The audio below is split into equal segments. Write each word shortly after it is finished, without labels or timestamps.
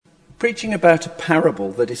Preaching about a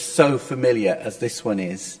parable that is so familiar as this one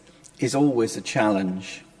is always a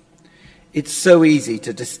challenge. It's so easy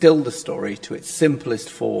to distill the story to its simplest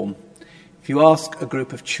form. If you ask a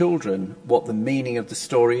group of children what the meaning of the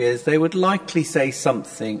story is, they would likely say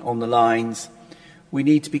something on the lines, "We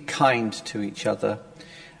need to be kind to each other,"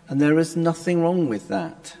 and there is nothing wrong with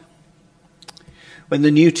that. When the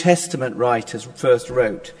New Testament writers first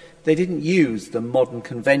wrote, they didn't use the modern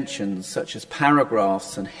conventions such as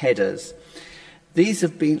paragraphs and headers. These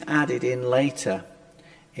have been added in later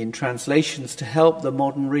in translations to help the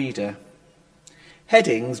modern reader.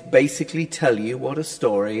 Headings basically tell you what a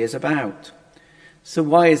story is about. So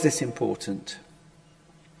why is this important?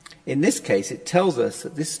 In this case, it tells us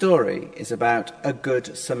that this story is about a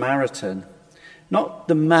good Samaritan, not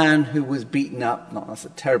the man who was beaten up, not that's a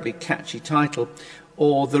terribly catchy title,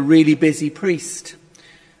 or the really busy priest,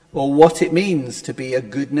 or what it means to be a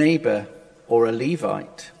good neighbour or a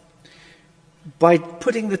Levite. By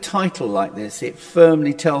putting the title like this, it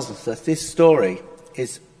firmly tells us that this story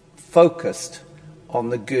is focused on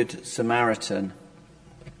the Good Samaritan.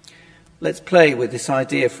 Let's play with this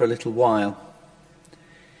idea for a little while.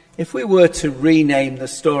 If we were to rename the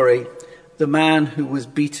story "The Man Who Was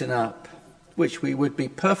Beaten Up," which we would be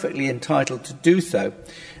perfectly entitled to do so,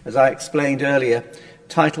 as I explained earlier,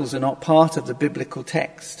 titles are not part of the biblical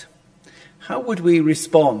text. How would we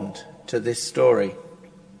respond to this story?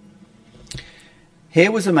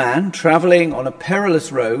 Here was a man travelling on a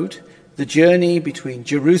perilous road, the journey between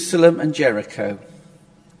Jerusalem and Jericho.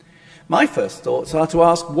 My first thoughts are to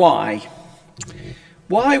ask why.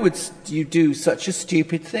 Why would you do such a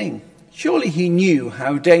stupid thing? Surely he knew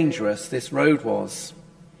how dangerous this road was.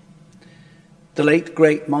 The late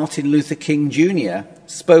great Martin Luther King Jr.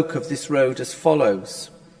 spoke of this road as follows.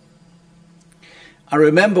 I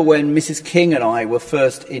remember when Mrs. King and I were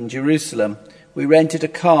first in Jerusalem, we rented a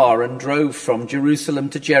car and drove from Jerusalem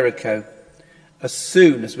to Jericho. As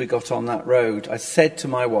soon as we got on that road, I said to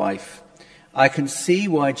my wife, I can see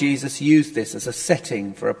why Jesus used this as a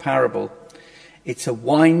setting for a parable. It's a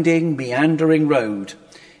winding, meandering road.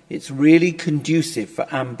 It's really conducive for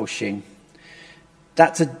ambushing.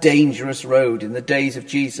 That's a dangerous road. In the days of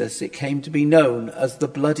Jesus, it came to be known as the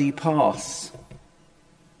Bloody Pass.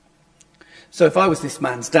 So if I was this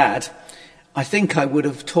man's dad, I think I would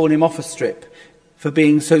have torn him off a strip for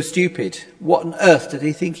being so stupid. What on earth did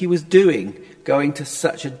he think he was doing, going to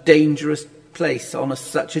such a dangerous place on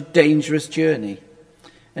such a dangerous journey?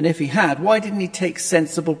 And if he had, why didn't he take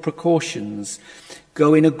sensible precautions,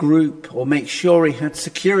 go in a group, or make sure he had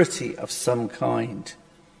security of some kind?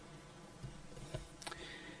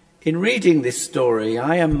 In reading this story,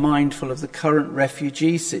 I am mindful of the current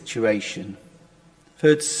refugee situation. I've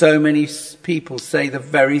heard so many people say the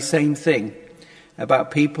very same thing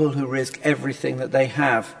about people who risk everything that they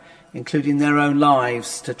have, including their own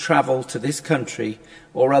lives, to travel to this country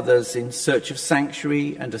or others in search of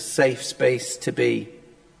sanctuary and a safe space to be.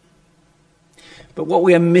 But what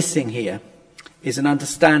we are missing here is an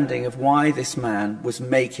understanding of why this man was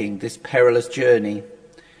making this perilous journey,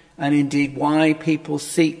 and indeed why people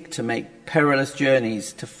seek to make perilous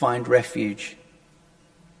journeys to find refuge.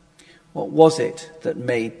 What was it that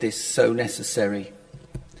made this so necessary?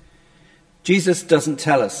 Jesus doesn't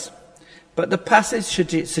tell us, but the passage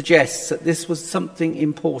suggests that this was something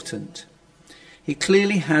important. He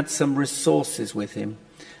clearly had some resources with him,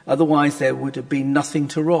 otherwise there would have been nothing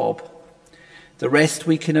to rob. The rest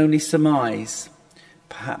we can only surmise.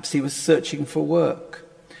 Perhaps he was searching for work,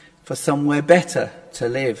 for somewhere better to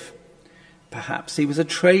live. Perhaps he was a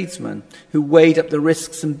tradesman who weighed up the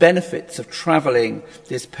risks and benefits of travelling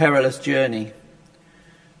this perilous journey.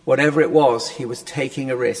 Whatever it was, he was taking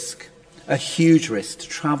a huge risk to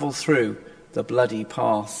travel through the Bloody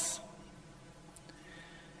Pass.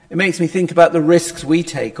 It makes me think about the risks we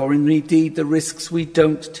take, or indeed the risks we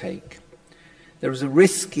don't take. There is a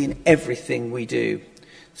risk in everything we do,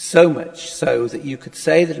 so much so that you could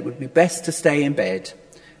say that it would be best to stay in bed.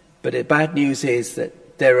 But the bad news is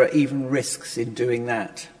that there are even risks in doing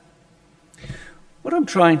that. What I'm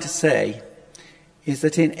trying to say is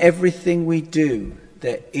that in everything we do,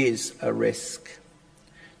 there is a risk.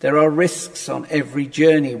 There are risks on every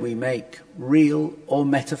journey we make, real or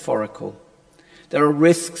metaphorical. There are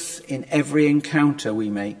risks in every encounter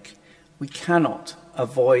we make. We cannot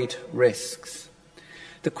avoid risks.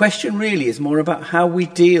 The question really is more about how we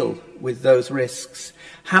deal with those risks,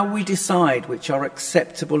 how we decide which are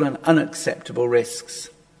acceptable and unacceptable risks.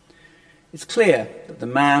 It's clear that the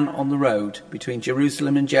man on the road between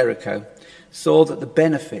Jerusalem and Jericho saw that the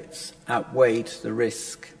benefits outweighed the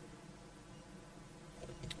risk.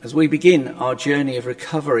 As we begin our journey of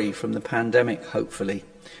recovery from the pandemic, hopefully,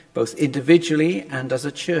 both individually and as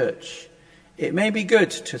a church. It may be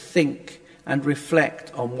good to think and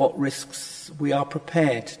reflect on what risks we are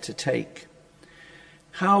prepared to take.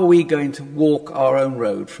 How are we going to walk our own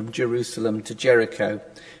road from Jerusalem to Jericho,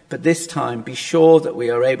 but this time be sure that we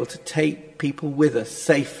are able to take people with us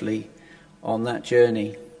safely on that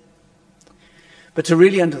journey? But to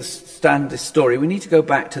really understand this story, we need to go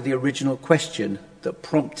back to the original question that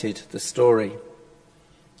prompted the story.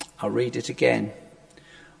 I'll read it again.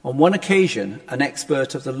 On one occasion, an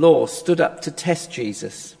expert of the law stood up to test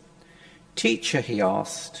Jesus. "Teacher," he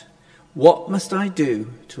asked, "what must I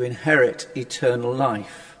do to inherit eternal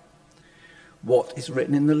life?" "What is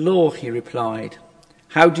written in the law?" he replied.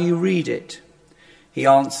 "How do you read it?" He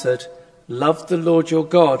answered, "Love the Lord your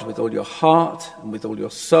God with all your heart and with all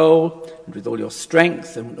your soul and with all your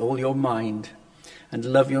strength and with all your mind, and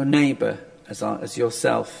love your neighbour as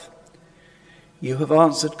yourself." "You have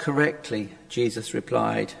answered correctly," Jesus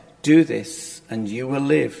replied. "Do this and you will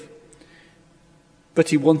live." But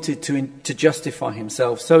he wanted to justify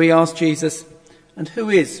himself, so he asked Jesus, "And who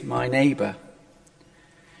is my neighbour?"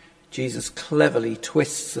 Jesus cleverly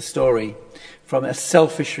twists the story from a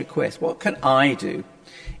selfish request, "What can I do?"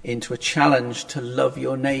 into a challenge to love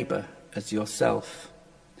your neighbour as yourself.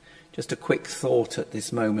 Just a quick thought at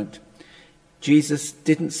this moment. Jesus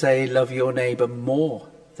didn't say love your neighbour more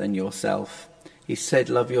than yourself. He said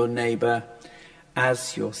love your neighbour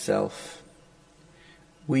as yourself.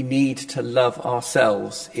 We need to love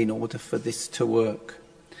ourselves in order for this to work.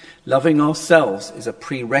 Loving ourselves is a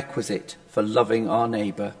prerequisite for loving our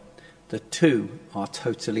neighbour. The two are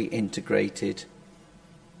totally integrated.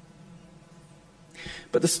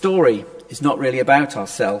 But the story is not really about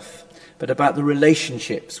ourselves, but about the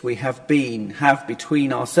relationships we have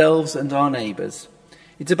between ourselves and our neighbours.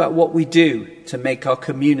 It's about what we do to make our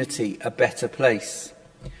community a better place.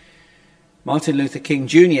 Martin Luther King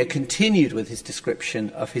Jr. continued with his description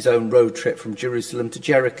of his own road trip from Jerusalem to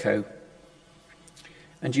Jericho.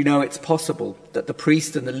 And you know, it's possible that the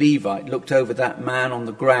priest and the Levite looked over that man on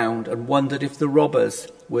the ground and wondered if the robbers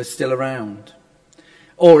were still around.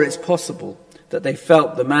 Or it's possible that they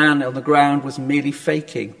felt the man on the ground was merely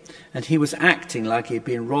faking, and he was acting like he had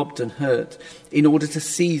been robbed and hurt in order to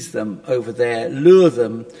seize them over there, lure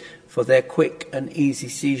them for their quick and easy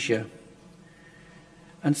seizure.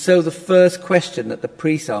 And so the first question that the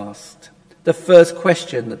priest asked, the first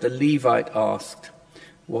question that the Levite asked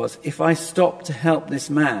was, if I stop to help this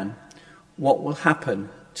man, what will happen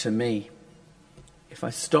to me? If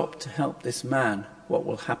I stop to help this man, what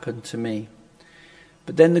will happen to me?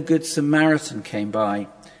 But then the Good Samaritan came by,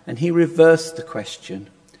 and he reversed the question.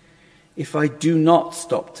 If I do not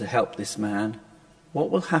stop to help this man, what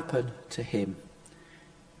will happen to him?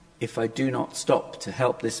 If I do not stop to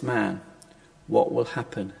help this man, what will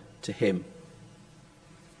happen to him?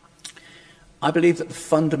 I believe that the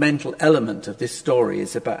fundamental element of this story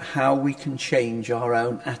is about how we can change our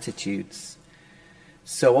own attitudes.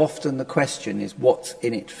 So often the question is, what's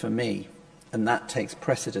in it for me? And that takes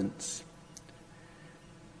precedence.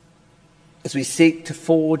 As we seek to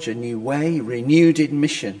forge a new way, renewed in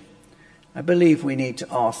mission, I believe we need to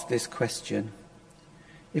ask this question.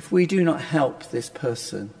 If we do not help this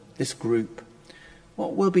person, this group,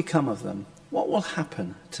 what will become of them? What will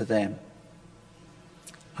happen to them?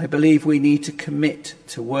 I believe we need to commit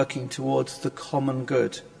to working towards the common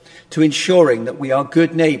good, to ensuring that we are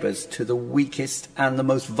good neighbours to the weakest and the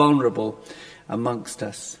most vulnerable amongst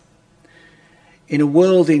us. In a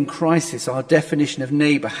world in crisis, our definition of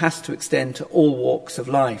neighbour has to extend to all walks of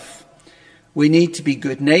life. We need to be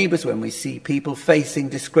good neighbours when we see people facing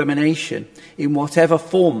discrimination, in whatever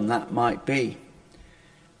form that might be.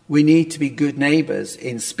 We need to be good neighbours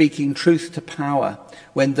in speaking truth to power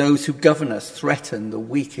when those who govern us threaten the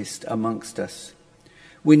weakest amongst us.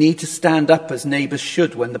 We need to stand up as neighbours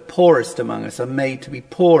should when the poorest among us are made to be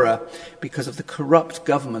poorer because of the corrupt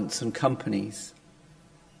governments and companies.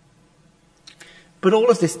 But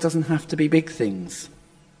all of this doesn't have to be big things.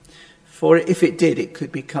 For if it did, it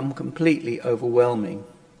could become completely overwhelming.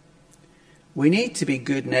 We need to be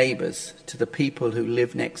good neighbours to the people who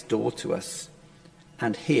live next door to us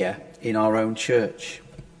and here in our own church.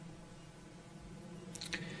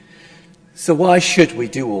 So why should we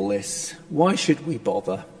do all this? Why should we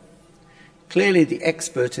bother? Clearly, the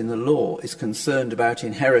expert in the law is concerned about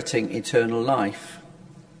inheriting eternal life.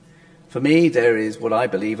 For me, there is what I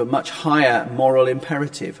believe a much higher moral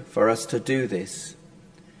imperative for us to do this.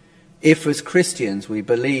 If, as Christians, we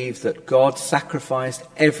believe that God sacrificed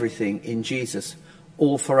everything in Jesus,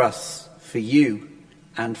 all for us, for you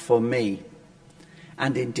and for me,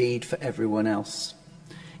 and indeed for everyone else.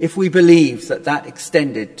 If we believe that that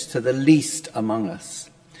extended to the least among us,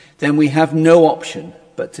 then we have no option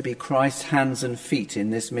but to be Christ's hands and feet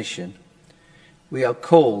in this mission. We are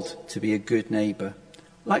called to be a good neighbour,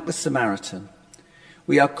 like the Samaritan.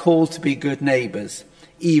 We are called to be good neighbours,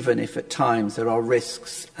 even if at times there are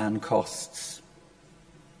risks and costs.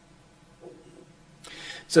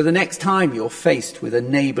 So the next time you're faced with a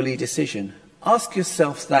neighbourly decision, ask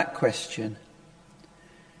yourself that question.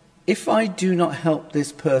 If I do not help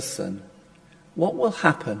this person, what will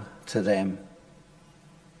happen to them?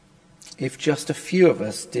 If just a few of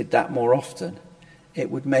us did that more often,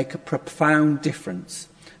 it would make a profound difference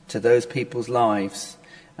to those people's lives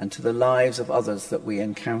and to the lives of others that we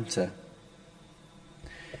encounter.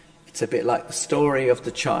 It's a bit like the story of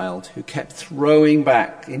the child who kept throwing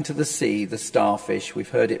back into the sea the starfish, we've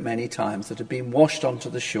heard it many times, that had been washed onto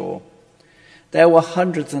the shore. There were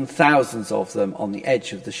hundreds and thousands of them on the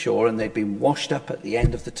edge of the shore, and they'd been washed up at the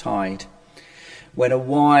end of the tide. When a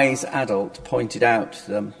wise adult pointed out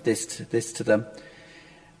to them, this to them,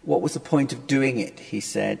 what was the point of doing it, he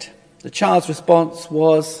said. The child's response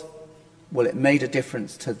was, well, it made a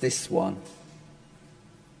difference to this one.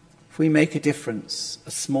 If we make a difference,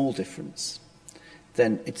 a small difference,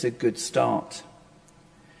 then it's a good start.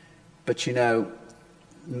 But you know,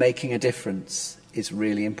 making a difference is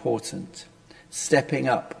really important. Stepping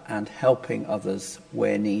up and helping others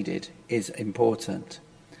where needed is important.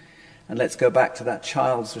 And let's go back to that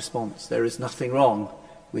child's response. There is nothing wrong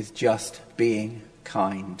with just being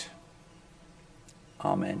kind.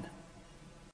 Amen.